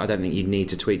midfield. I don't think you need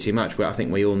to tweak too much. But I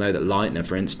think we all know that Leitner,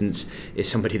 for instance, is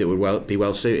somebody that would be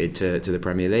well suited to the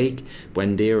Premier League.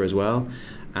 Buendia as well,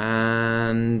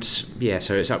 and yeah,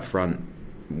 so it's up front.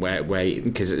 Where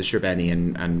because Shrubeni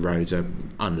and Rhodes are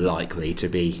unlikely to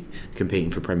be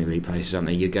competing for Premier League places, aren't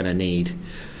they? You're going to need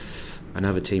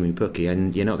another teaming bookie,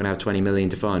 and you're not going to have 20 million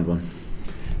to find one.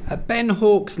 Ben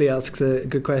Hawksley asks a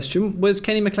good question. Was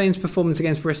Kenny McLean's performance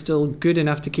against Bristol good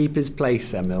enough to keep his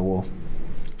place at Millwall?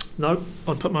 No,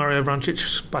 I'd put Mario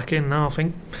Vrancic back in now, I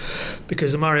think,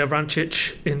 because the Mario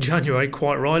Vrancic in January,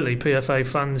 quite rightly, PFA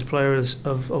fans player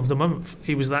of the month.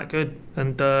 He was that good,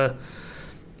 and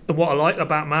what I like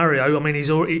about Mario, I mean,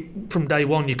 he's already from day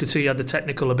one you could see he had the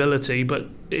technical ability, but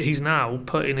he's now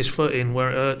putting his foot in where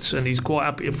it hurts, and he's quite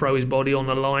happy to throw his body on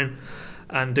the line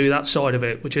and do that side of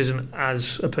it, which isn't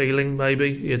as appealing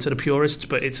maybe to the purists,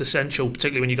 but it's essential,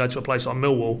 particularly when you go to a place like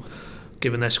Millwall,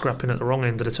 given they're scrapping at the wrong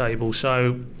end of the table.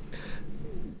 So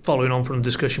following on from the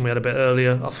discussion we had a bit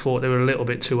earlier, I thought they were a little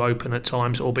bit too open at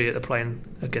times, albeit they're playing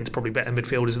against probably better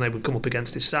midfielders than they would come up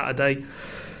against this Saturday.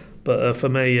 But for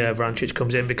me, Vrancic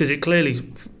comes in because it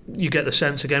clearly, you get the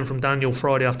sense again from Daniel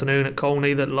Friday afternoon at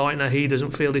Colney that Leitner, he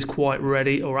doesn't feel he's quite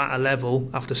ready or at a level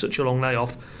after such a long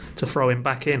layoff to throw him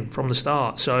back in from the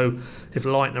start. So if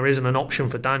Leitner isn't an option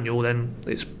for Daniel, then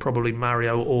it's probably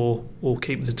Mario or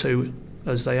keep the two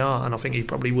as they are. And I think he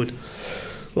probably would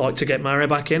like to get Mario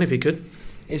back in if he could.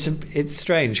 It's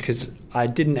strange because I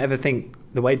didn't ever think,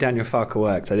 the way Daniel Farke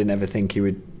works, I didn't ever think he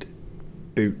would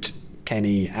boot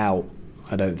Kenny out,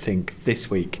 I don't think, this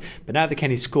week. But now that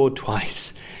Kenny scored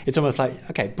twice, it's almost like,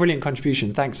 okay, brilliant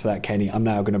contribution, thanks for that, Kenny. I'm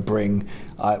now going to bring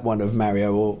one of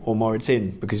Mario or Moritz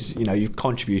in because, you've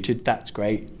contributed, that's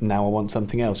great, now I want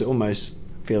something else. It almost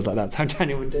feels like that's how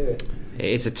Daniel would do it.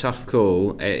 It's a tough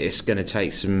call. It's going to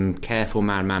take some careful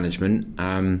man management.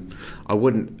 I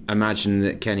wouldn't imagine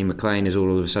that Kenny McLean is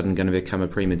all of a sudden going to become a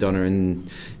prima donna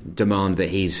and demand that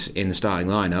he's in the starting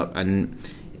lineup. And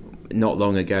not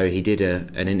long ago he did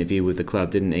an interview with the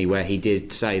club, didn't he, where he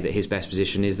did say that his best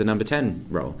position is the number 10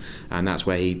 role, and that's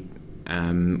where he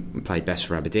played best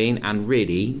for Aberdeen, and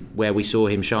really where we saw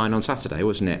him shine on Saturday,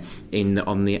 wasn't it? In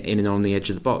and on the edge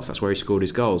of the box. That's where he scored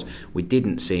his goals. We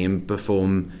didn't see him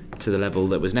perform to the level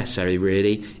that was necessary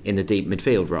really in the deep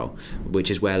midfield role,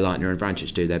 which is where Leitner and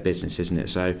Vrancic do their business, isn't it?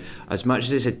 So as much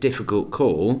as it's a difficult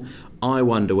call, I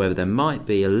wonder whether there might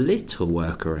be a little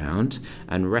workaround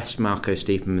and rest Marco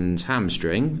Stiepermann's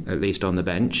hamstring, at least on the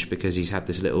bench, because he's had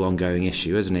this little ongoing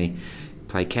issue, hasn't he?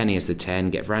 Play Kenny as the 10,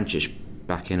 get Vrancic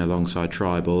back in alongside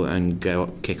Tribal and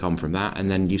kick on from that, and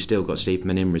then you've still got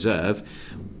Stiepermann in reserve,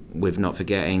 with not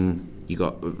forgetting you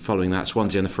got, following that,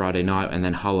 Swansea on the Friday night and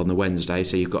then Hull on the Wednesday,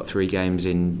 so you've got 3 games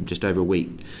in just over a week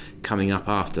coming up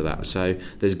after that. So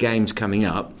there's games coming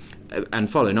up.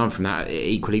 And following on from that,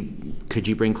 equally, could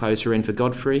you bring Closer in for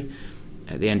Godfrey?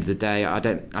 At the end of the day, I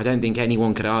don't think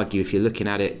anyone could argue, if you're looking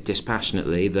at it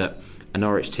dispassionately, that a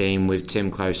Norwich team with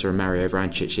Tim Closer and Mario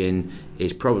Vrancic in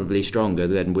is probably stronger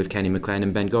than with Kenny McLean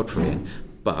and Ben Godfrey in.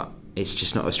 But it's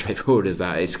just not as straightforward as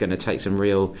that. It's going to take a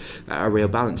real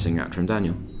balancing act from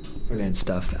Daniel. Brilliant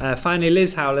stuff. Finally,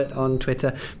 Liz Howlett on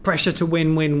Twitter. Pressure to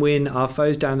win. Our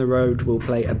foes down the road will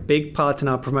play a big part in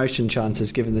our promotion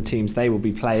chances given the teams they will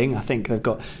be playing. I think they've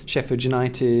got Sheffield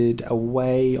United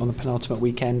away on the penultimate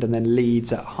weekend and then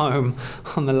Leeds at home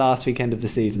on the last weekend of the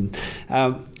season.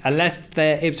 Unless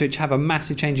Ipswich have a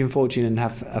massive change in fortune and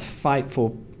have a fight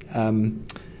for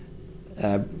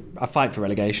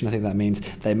relegation, I think that means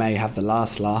they may have the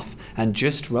last laugh and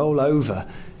just roll over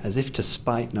as if to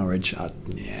spite Norwich. I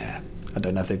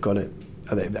don't know if they've got it.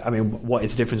 What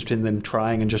is the difference between them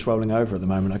trying and just rolling over at the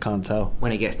moment? I can't tell.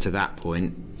 When it gets to that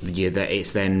point,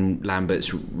 it's then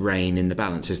Lambert's reign in the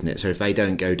balance, isn't it? So if they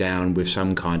don't go down with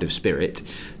some kind of spirit,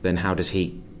 then how does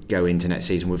he go into next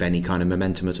season with any kind of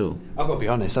momentum at all? I've got to be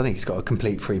honest, I think he's got a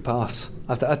complete free pass.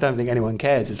 I don't think anyone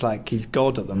cares. It's like he's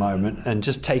God at the moment, and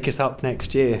just take us up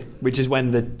next year, which is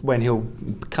when he'll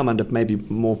come under maybe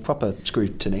more proper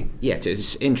scrutiny. Yeah,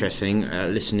 it's interesting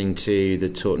listening to the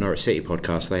Talk Norwich City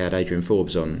podcast. They had Adrian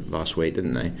Forbes on last week,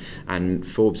 didn't they? And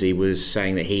Forbesy was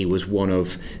saying that he was one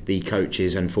of the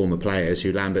coaches and former players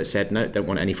who Lambert said, no, don't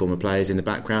want any former players in the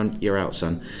background, you're out,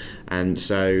 son. And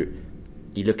so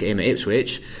you look at him at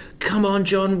Ipswich, come on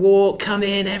John Walk, come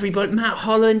in everybody, Matt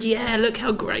Holland, yeah, look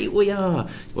how great we are.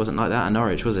 It wasn't like that at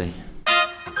Norwich, was he?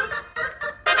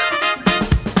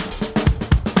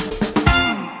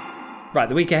 Right,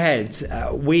 the week ahead,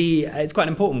 it's quite an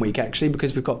important week actually,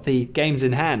 because we've got the games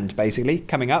in hand basically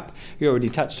coming up. You already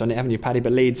touched on it, haven't you, Paddy?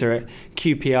 But Leeds are at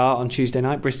QPR on Tuesday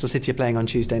night. Bristol City are playing on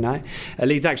Tuesday night.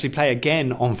 Leeds actually play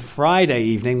again on Friday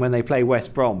evening when they play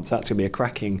West Brom. So that's going to be a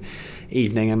cracking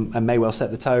evening and may well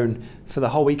set the tone for the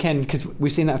whole weekend, because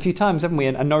we've seen that a few times, haven't we?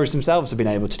 And Norwich themselves have been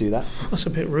able to do that. That's a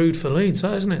bit rude for Leeds,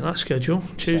 that, isn't it? That schedule,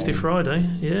 Tuesday, Friday,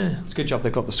 yeah. It's a good job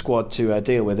they've got the squad to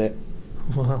deal with it.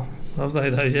 Well, have they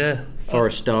though? Yeah.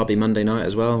 Forest Derby Monday night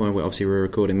as well. Obviously we're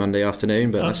recording Monday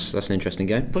afternoon, but that's an interesting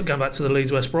game. But going back to the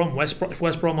Leeds West Brom, if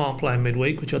West Brom aren't playing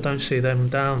midweek, which I don't see them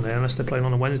down there unless they're playing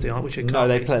on a Wednesday night, which it can't. No,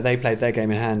 they played their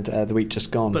game in hand the week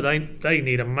just gone. But they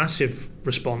need a massive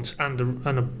response and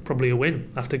probably a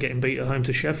win after getting beat at home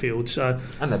to Sheffield. So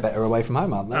and they're better away from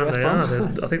home, aren't they? And West they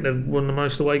Brom? are. I think they've won the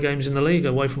most away games in the league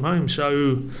away from home.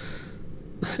 So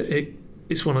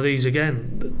it's one of these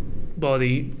again. By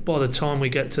the time we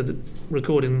get to the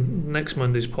recording next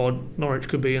Monday's pod, Norwich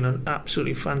could be in an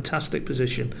absolutely fantastic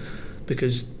position,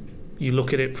 because you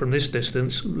look at it from this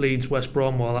distance, Leeds, West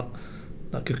Brom, well,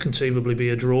 that could conceivably be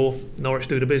a draw. Norwich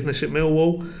do the business at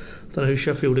Millwall. I don't know who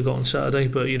Sheffield have got on Saturday,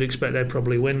 but you'd expect they'd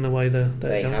probably win the way they're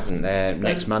They going. haven't.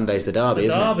 Next Monday's the derby,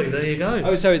 isn't it? There you go.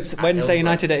 Oh, so it's Wednesday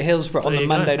United at Hillsborough on the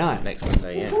Monday night. Next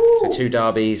Monday, yeah. So 2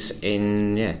 derbies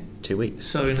in 2 weeks.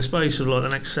 So in the space of like the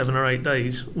next 7 or 8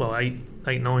 days, well,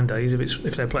 9 days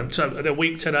if they're playing. So the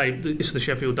week today, it's the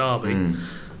Sheffield derby.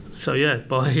 So yeah,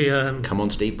 by come on,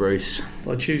 Steve Bruce.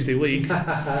 By Tuesday week,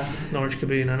 Norwich could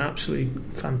be in an absolutely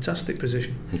fantastic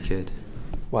position. He could.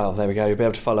 Well, there we go. You'll be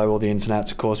able to follow all the ins and outs.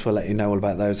 Of course, we'll let you know all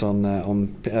about those on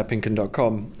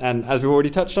PinkUn.com. And as we've already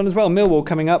touched on as well, Millwall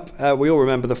coming up. We all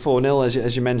remember the 4-0,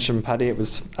 as you mentioned, Paddy. It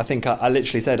was, I think I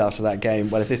literally said after that game,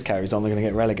 well, if this carries on, they're going to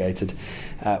get relegated.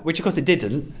 Which, of course, it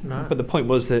didn't. No. But the point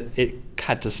was that it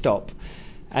had to stop.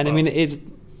 And, I mean, it is...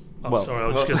 Oh, sorry, I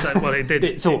was just going to say, well, it did.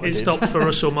 It stopped for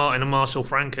Russell Martin and Marcel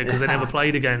Franke because they never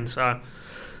played again, so...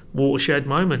 Watershed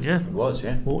moment, yeah. It was,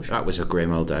 yeah. Watershed. That was a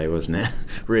grim old day, wasn't it?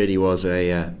 Really was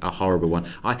a horrible one.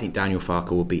 I think Daniel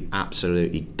Farke will be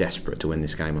absolutely desperate to win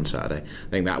this game on Saturday. I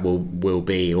think that will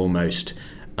be almost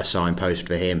a signpost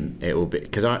for him. It will be,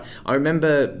 because I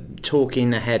remember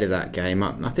talking ahead of that game.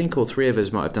 I think all three of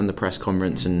us might have done the press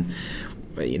conference, and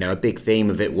a big theme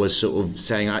of it was sort of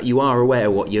saying, you are aware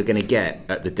what you're going to get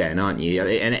at the Den, aren't you?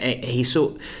 And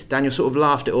Daniel sort of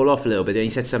laughed it all off a little bit, and he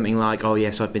said something like, oh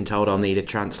yes, I've been told I'll need a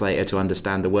translator to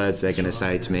understand the words they're going to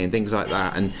say to me, and things like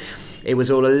that. And it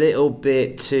was all a little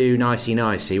bit too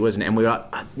nicey, wasn't it? And we were like,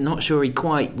 I'm not sure he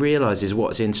quite realises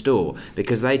what's in store,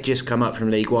 because they'd just come up from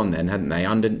League One then, hadn't they?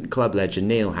 Under club legend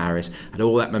Neil Harris, had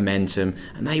all that momentum,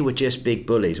 and they were just big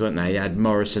bullies, weren't they? They had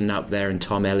Morrison up there and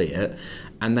Tom Elliott,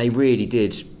 and they really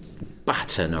did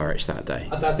batter Norwich that day.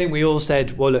 I think we all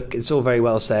said, well, look, it's all very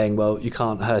well saying, well, you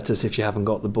can't hurt us if you haven't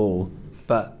got the ball.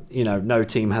 But, no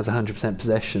team has 100%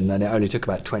 possession, and it only took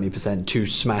about 20% to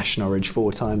smash Norwich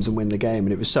 4 times and win the game.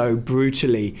 And it was so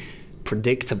brutally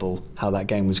predictable how that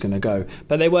game was going to go.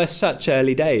 But they were such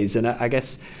early days, and I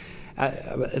guess...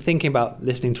 thinking about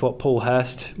listening to what Paul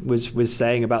Hurst was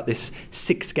saying about this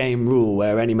 6-game rule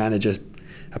where any manager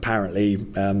apparently,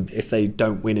 if they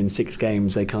don't win in 6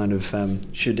 games, they kind of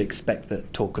should expect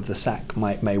that talk of the sack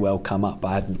may well come up.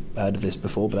 I hadn't heard of this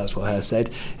before, but that's what Herr said.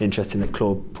 Interesting that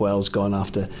Claude Puel's gone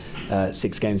after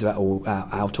 6 games out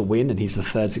a win, and he's the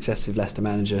 3rd successive Leicester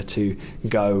manager to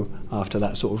go after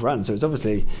that sort of run. So it's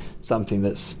obviously something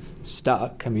that's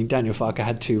stuck. I mean, Daniel Farke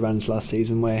had 2 runs last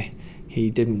season where he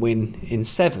didn't win in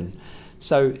 7.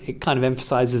 So it kind of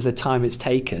emphasises the time it's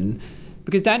taken,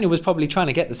 because Daniel was probably trying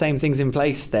to get the same things in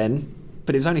place then,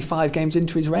 but it was only 5 games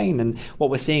into his reign, and what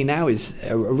we're seeing now is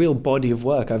a real body of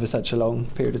work over such a long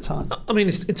period of time. I mean,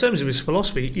 in terms of his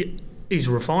philosophy, he's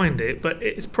refined it, but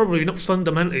it's probably not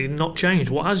fundamentally not changed.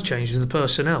 What has changed is the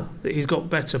personnel. He's got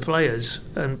better players,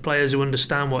 and players who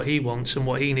understand what he wants and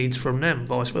what he needs from them,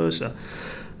 vice versa.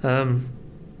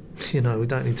 We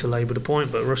don't need to labour the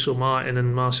point, but Russell Martin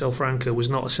and Marcel Franco was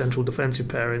not a central defensive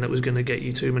pairing that was going to get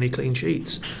you too many clean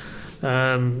sheets.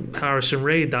 Harrison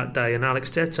Reed that day and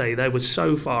Alex Tete, they were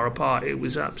so far apart, it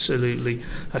was absolutely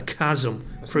a chasm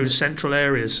through central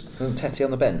areas. Wasn't Tete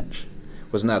on the bench?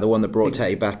 Wasn't that the one that brought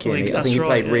Tete back in? I think he right,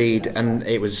 played Reed, and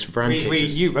it was frantic. Reed,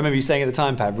 you remember you saying at the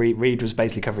time, Pad, Reed was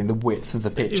basically covering the width of the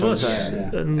pitch. He was.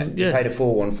 And he played a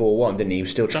 4-1-4-1, didn't he? He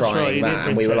was still trying that,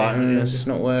 and we were like, it's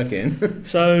not working.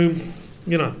 So,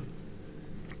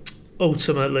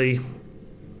 ultimately,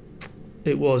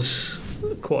 it was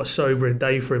quite a sobering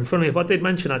day for him. Funnily, if I did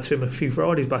mention that to him a few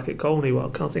Fridays back at Colney, I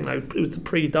can't think it was the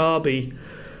pre-derby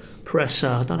presser.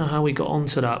 I don't know how we got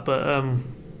onto that, but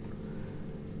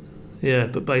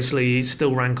but basically it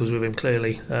still rankles with him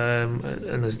clearly,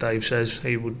 and as Dave says,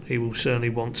 he will certainly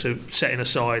want to, setting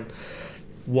aside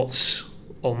what's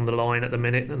on the line at the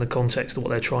minute and the context of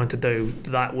what they're trying to do,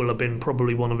 that will have been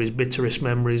probably one of his bitterest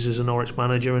memories as a Norwich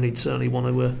manager, and he'd certainly want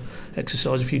to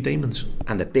exercise a few demons.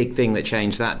 And the big thing that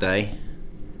changed that day,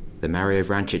 the Mario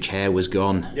Vrancic hair was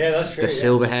gone. Yeah, that's true. The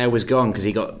silver hair was gone because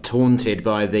he got taunted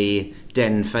by the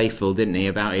Den faithful, didn't he,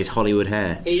 about his Hollywood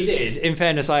hair? He did. In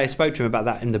fairness, I spoke to him about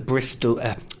that in the Bristol,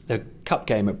 the Cup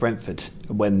game at Brentford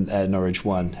when Norwich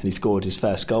won, and he scored his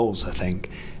first goals, I think,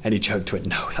 and he joked to it,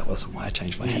 no, that wasn't why I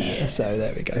changed my hair. So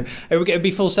there we go. It would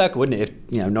be full circle, wouldn't it,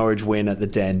 if Norwich win at the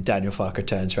Den, Daniel Farke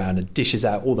turns around and dishes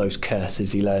out all those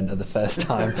curses he learned at the first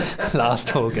time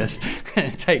last August.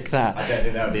 Take that. I don't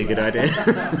think that would be a good idea.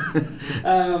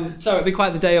 So it'll be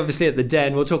quite the day, obviously, at the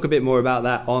Den. We'll talk a bit more about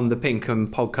that on the PinkUn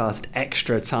podcast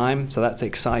Extra Time, so that's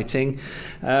exciting.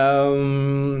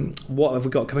 What have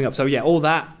we got coming up? So yeah, all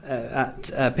that at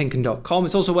pinkun.com.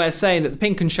 It's also worth saying that the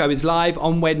PinkUn show is live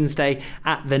on Wednesday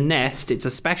at the Nest. It's a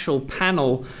special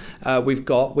panel we've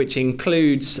got, which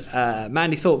includes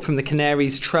Mandy Thorpe from the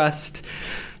Canaries Trust,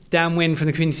 Dan Wynn from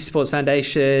the Community Sports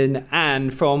Foundation,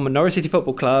 and from Norwich City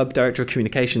Football Club, Director of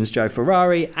Communications Joe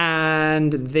Ferrari,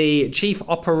 and the Chief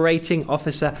Operating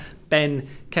Officer Ben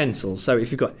Kensel. So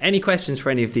if you've got any questions for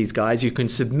any of these guys, you can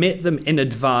submit them in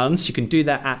advance. You can do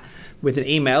that with an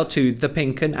email to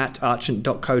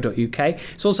thepinkun@archant.co.uk.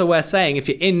 It's also worth saying, if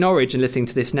you're in Norwich and listening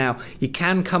to this now, you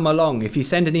can come along. If you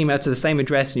send an email to the same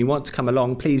address and you want to come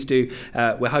along, please do.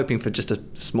 We're hoping for just a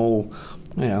small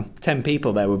 10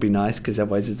 people there would be nice, because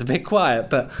otherwise it's a bit quiet.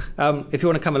 But if you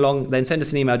want to come along, then send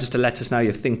us an email just to let us know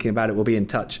you're thinking about it. We'll be in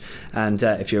touch. And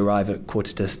if you arrive at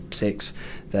 5:45,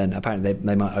 then apparently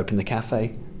they might open the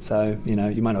cafe. So, you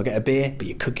might not get a beer, but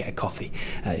you could get a coffee.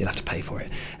 You'll have to pay for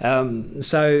it.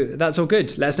 So that's all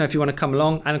good. Let us know if you want to come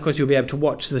along. And, of course, you'll be able to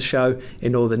watch the show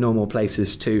in all the normal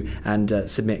places too, and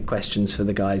submit questions for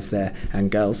the guys there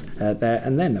and girls there.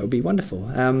 And then that would be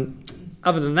wonderful.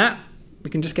 Other than that,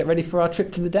 we can just get ready for our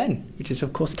trip to the Den, which is,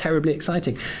 of course, terribly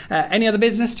exciting. Any other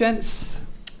business, gents?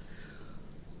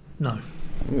 No.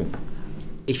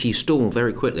 If you stall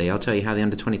very quickly, I'll tell you how the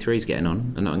under-23 is getting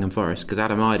on at Nottingham Forest, because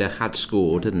Adam Ida had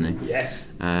scored, didn't he? Yes.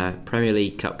 Premier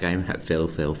League Cup game. Phil.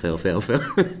 Premier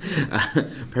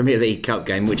League Cup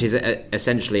game, which is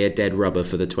essentially a dead rubber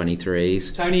for the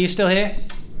 23s. Tony, you still here?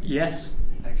 Yes.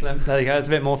 Excellent. There you go. There's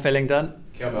a bit more filling done.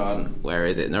 Come on. Where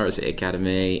is it? Norwich City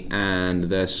Academy. And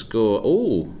the score...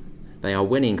 Oh, they are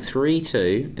winning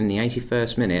 3-2 in the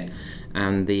 81st minute.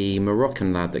 And the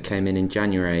Moroccan lad that came in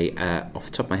January, off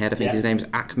the top of my head, I think his name's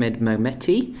Ahmed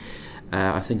Mometi.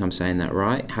 I think I'm saying that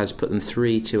right. Has put them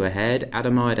 3-2 ahead.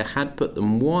 Adam Ida had put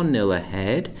them 1-0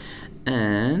 ahead.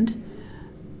 And...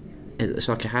 it looks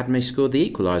like Ahadme scored the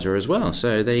equaliser as well.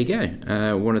 So there you go.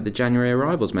 One of the January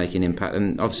arrivals making impact,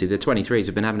 and obviously the 23s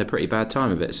have been having a pretty bad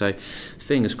time of it. So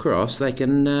fingers crossed they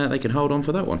can hold on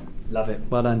for that one. Love it.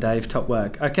 Well done, Dave. Top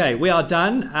work. Okay, we are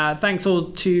done. Thanks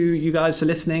all to you guys for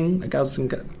listening.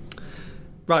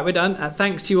 Right, we're done.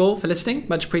 Thanks to you all for listening.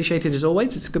 Much appreciated as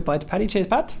always. It's a goodbye to Paddy. Cheers,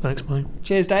 Pat. Thanks, mate.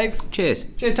 Cheers, Dave. Cheers.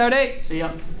 Cheers, Tony. See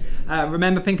ya.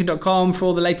 Remember PinkUn.com for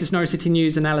all the latest Norwich City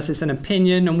news, analysis and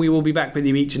opinion, and we will be back with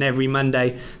you each and every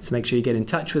Monday. So make sure you get in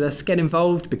touch with us, get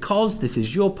involved, because this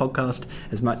is your podcast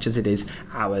as much as it is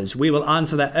ours. We will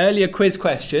answer that earlier quiz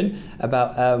question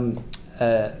about...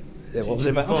 what was it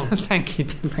about? Thank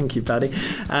you, buddy.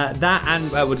 That, and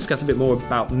we'll discuss a bit more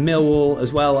about Millwall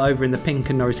as well over in the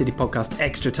PinkUn Norwich City Podcast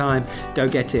Extra Time. Go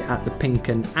get it at the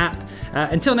PinkUn app.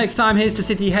 Until next time, here's to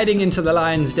City heading into the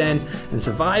Lion's Den and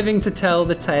surviving to tell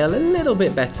the tale a little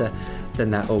bit better than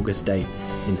that August date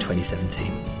in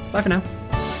 2017. Bye for now.